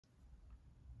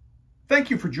Thank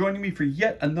you for joining me for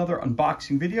yet another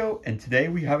unboxing video, and today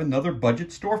we have another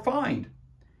budget store find.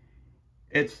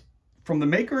 It's from the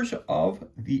makers of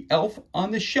the Elf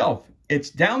on the Shelf. It's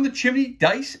Down the Chimney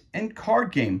Dice and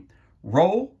Card Game.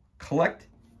 Roll, collect,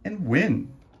 and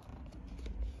win.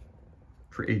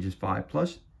 For ages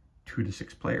 5+, 2 to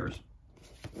 6 players.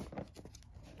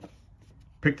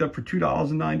 Picked up for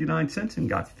 $2.99 and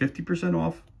got 50%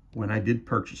 off when I did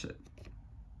purchase it.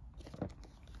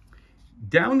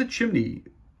 Down the Chimney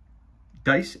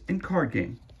Dice and Card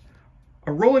Game.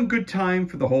 A rolling good time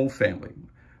for the whole family.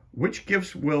 Which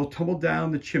gifts will tumble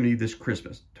down the chimney this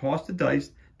Christmas? Toss the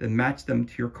dice, then match them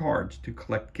to your cards to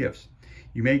collect gifts.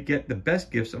 You may get the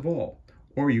best gifts of all,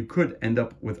 or you could end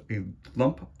up with a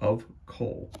lump of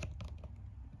coal.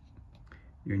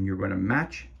 And you're going to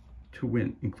match to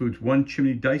win. Includes 1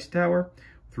 chimney dice tower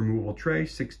with removable tray,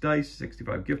 6 dice,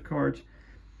 65 gift cards,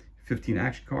 15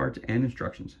 action cards, and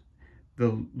instructions.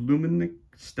 The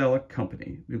Lumistella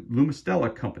Company,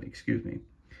 excuse me.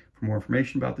 For more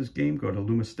information about this game, go to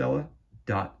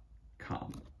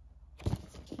lumistella.com.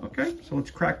 Okay, so let's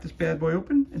crack this bad boy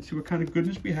open and see what kind of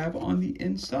goodness we have on the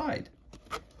inside.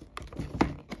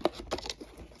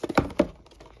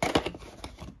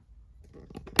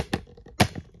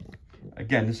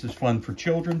 Again, this is fun for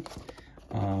children.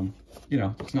 You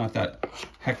know, it's not that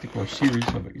hectic or series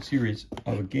of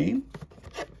a game.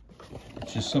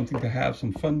 It's just something to have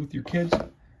some fun with your kids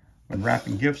when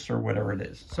wrapping gifts or whatever it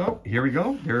is. So here we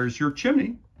go. There's your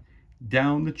chimney.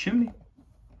 Down the chimney.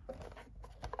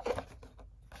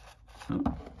 Oh,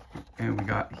 and we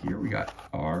got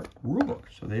our rule book.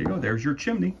 So there you go. There's your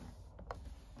chimney.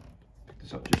 Pick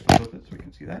this up just a little bit so we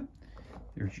can see that.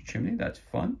 There's your chimney. That's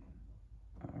fun.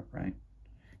 All right.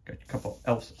 Got a couple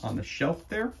elves on the shelf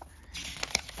there.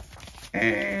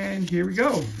 And here we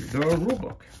go. The rule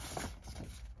book.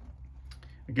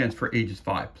 Again, it's for ages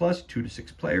 5+, 2 to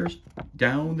 6 players.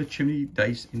 Down the Chimney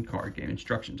Dice and Card Game.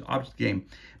 Instructions. Object game.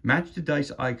 Match the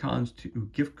dice icons to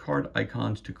gift card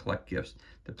icons to collect gifts.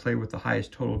 The player with the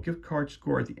highest total gift card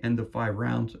score at the end of 5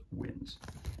 rounds wins.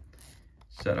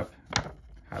 Setup.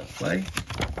 How to play.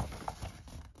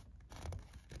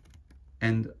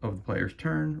 End of the player's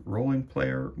turn. Rolling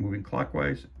player. Moving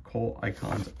clockwise. Coal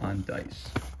icons on dice.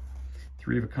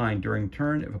 3 of a kind during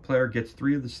turn. If a player gets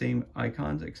 3 of the same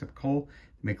icons except coal,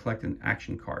 they may collect an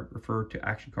action card. Refer to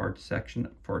action card section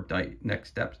for next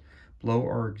steps. Below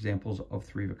are examples of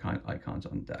 3 of a kind icons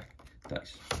on deck.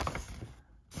 Dice.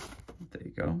 There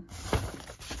you go.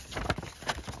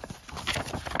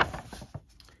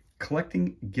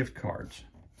 Collecting gift cards.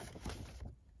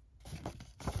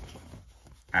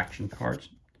 Action cards.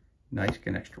 Nice, get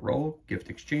an extra roll.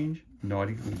 Gift exchange.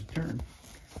 Naughty, lose a turn.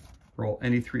 Roll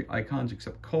any 3 icons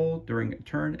except coal during a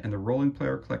turn, and the rolling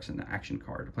player collects an action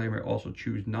card. The player may also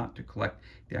choose not to collect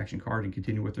the action card and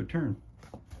continue with their turn.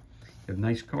 You have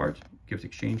nice cards, gift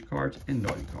exchange cards, and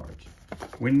naughty cards.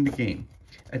 Winning the game.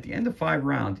 At the end of 5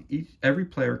 rounds, every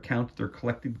player counts their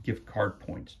collected gift card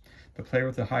points. The player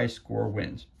with the highest score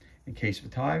wins. In case of a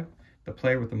tie, the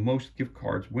player with the most gift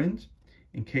cards wins.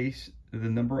 In case the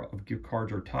number of gift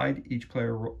cards are tied, each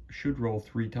player should roll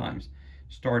 3 times.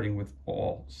 Starting with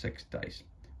all 6 dice.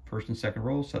 First and second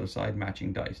rolls set aside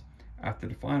matching dice. After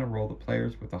the final roll, the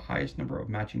players with the highest number of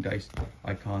matching dice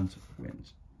icons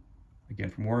wins. Again,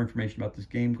 for more information about this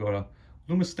game, go to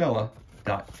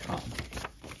lumistella.com.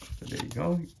 So there you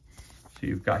go. So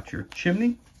you've got your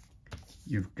chimney,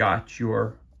 you've got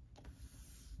your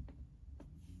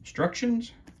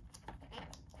instructions,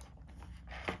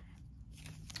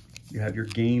 you have your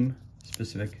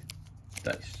game-specific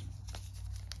dice.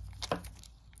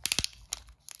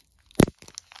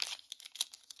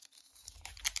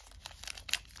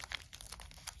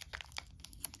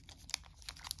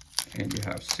 And you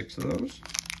have 6 of those.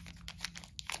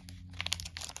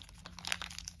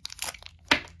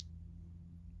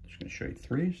 Just going to show you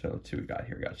 3. So let's see what we got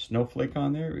here. We got a snowflake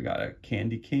on there. We got a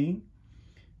candy cane.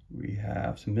 We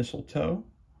have some mistletoe.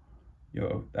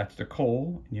 That's the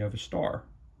coal. And you have a star.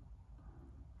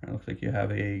 And it looks like you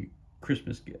have a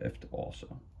Christmas gift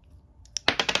also.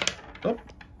 Oh,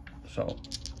 so.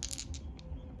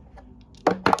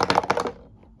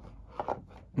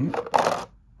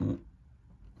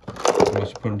 I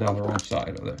must have put them down the wrong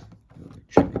side of the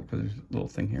chimney because there's a little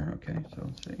thing here. Okay, so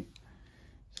let's see.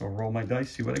 So I'll roll my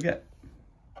dice, see what I get.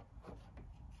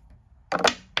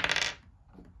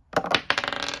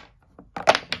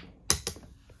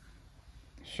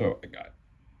 So I got,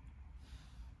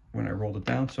 when I rolled it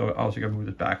down, so I also got to move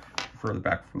it back, further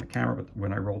back from the camera, but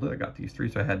when I rolled it, I got these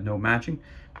 3, so I had no matching.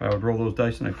 But I would roll those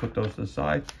dice and I put those to the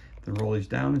side, then roll these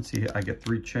down and see, I get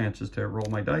 3 chances to roll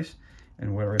my dice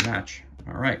and where I match.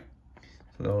 All right.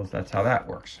 So that's how that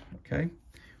works, okay?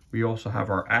 We also have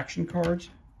our action cards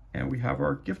and we have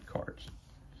our gift cards.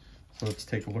 So let's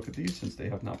take a look at these since they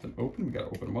have not been opened. We got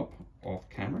to open them up off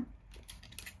camera.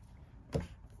 So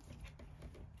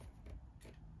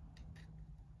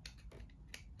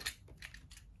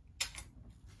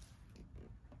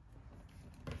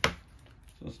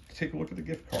let's take a look at the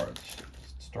gift cards.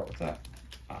 Let's start with that.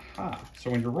 Aha. So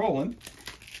when you're rolling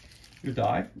your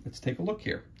die, let's take a look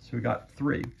here. So we got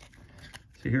 3.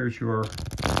 So here's your,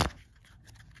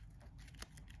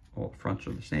 all the fronts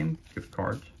are the same, gift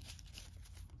cards.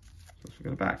 So let's look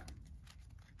at the back.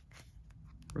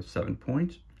 For 7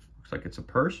 points. Looks like it's a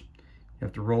purse. You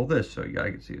have to roll this, so you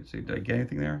gotta see it. See, did I get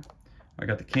anything there? I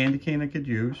got the candy cane I could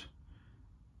use.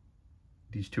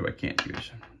 These 2 I can't use.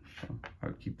 So I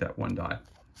would keep that 1 die.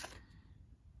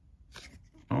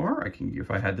 Or I can,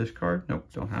 if I had this card, nope,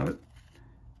 don't have it.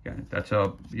 Yeah, that's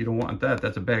a, you don't want that.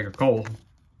 That's a bag of coal.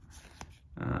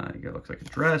 It looks like a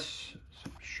dress,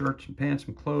 some shirts, some pants,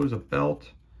 some clothes, a belt,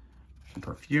 some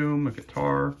perfume, a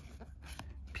guitar,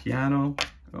 piano.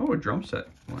 Oh, a drum set.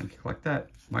 Want to collect that?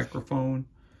 Microphone,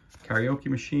 karaoke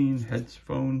machine,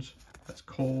 headphones. That's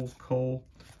coal,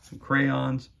 some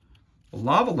crayons, a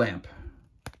lava lamp.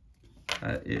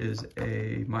 That is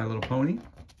a My Little Pony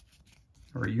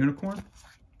or a unicorn.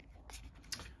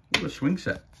 Ooh, a swing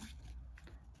set.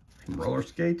 Some roller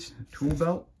skates, a tool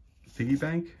belt, piggy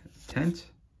bank, a tent,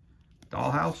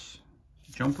 dollhouse,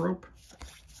 jump rope,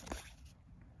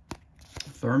 a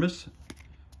thermos,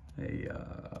 a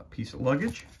piece of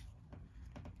luggage,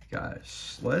 got a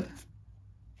sled,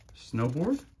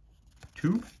 snowboard,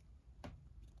 tube,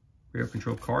 rear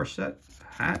control car set,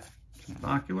 a hat, some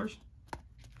binoculars,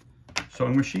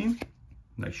 sewing machine,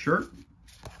 nice shirt,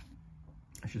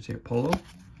 I should say a polo,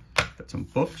 got some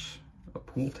books, a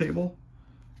pool table,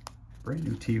 brand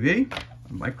new TV,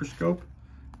 a microscope,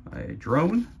 a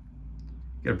drone,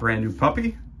 get a brand new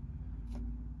puppy.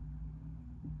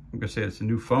 I'm gonna say it's a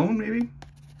new phone maybe,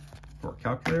 or a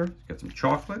calculator. Get some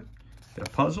chocolate, get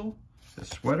a puzzle, a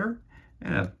sweater,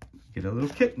 and get a little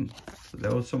kitten. So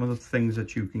those are some of the things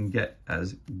that you can get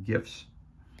as gifts.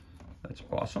 That's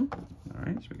awesome. All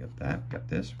right, so we got that, we got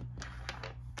this.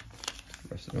 The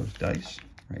rest of those dice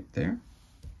right there.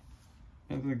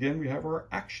 And then again, we have our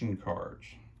action cards.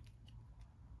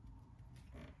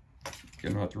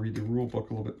 Again, I'll have to read the rule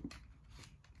book a little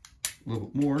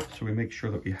bit more, so we make sure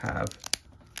that we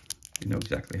know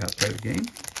exactly how to play the game.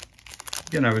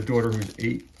 Again, I have a daughter who's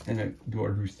 8 and a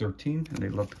daughter who's 13, and they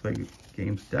love to play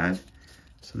games with Dad.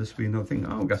 So this will be another thing.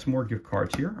 Oh, we got some more gift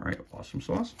cards here. All right, awesome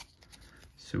sauce.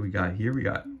 So we got here, we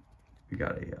got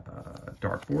a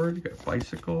dartboard, we got a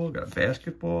bicycle, we got a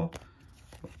basketball,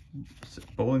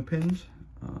 bowling pins,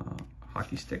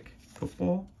 hockey stick,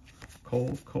 football,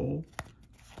 coal,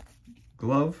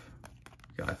 glove,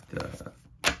 got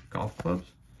golf clubs,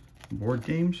 board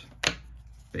games,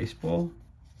 baseball,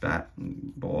 bat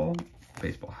and ball,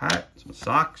 baseball hat, some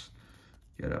socks,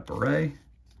 get a beret,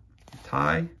 a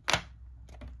tie,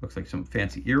 looks like some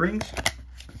fancy earrings.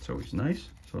 That's always nice.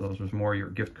 So those are more of your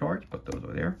gift cards, but those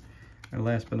are there. And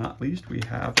last but not least, we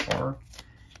have our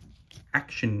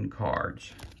action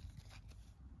cards.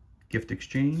 Gift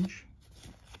exchange,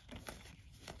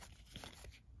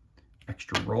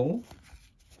 extra roll,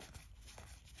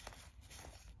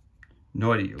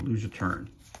 naughty, you lose a turn.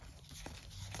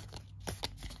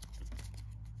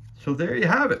 So there you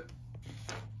have it.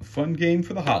 A fun game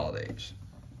for the holidays.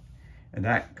 And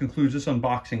that concludes this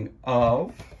unboxing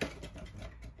of,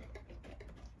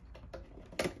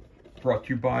 brought to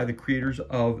you by the creators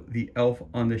of the Elf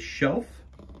on the Shelf.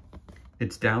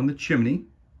 It's Down the Chimney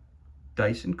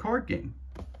dice and card game.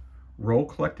 Roll,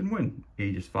 collect, and win.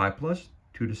 Ages 5+,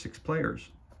 2 to 6 players.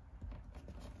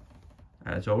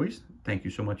 As always, thank you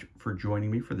so much for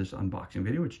joining me for this unboxing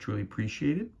video. It's truly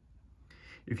appreciated.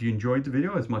 If you enjoyed the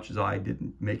video as much as I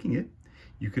did making it,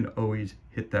 you can always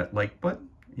hit that like button,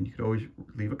 and you could always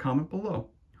leave a comment below.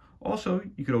 Also,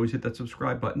 you could always hit that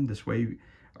subscribe button. This way you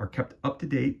are kept up to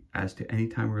date as to any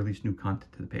time we release new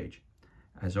content to the page.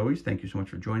 As always, thank you so much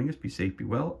for joining us. Be safe, be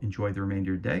well, enjoy the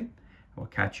remainder of your day. I will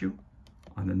catch you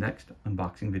on the next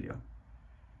unboxing video.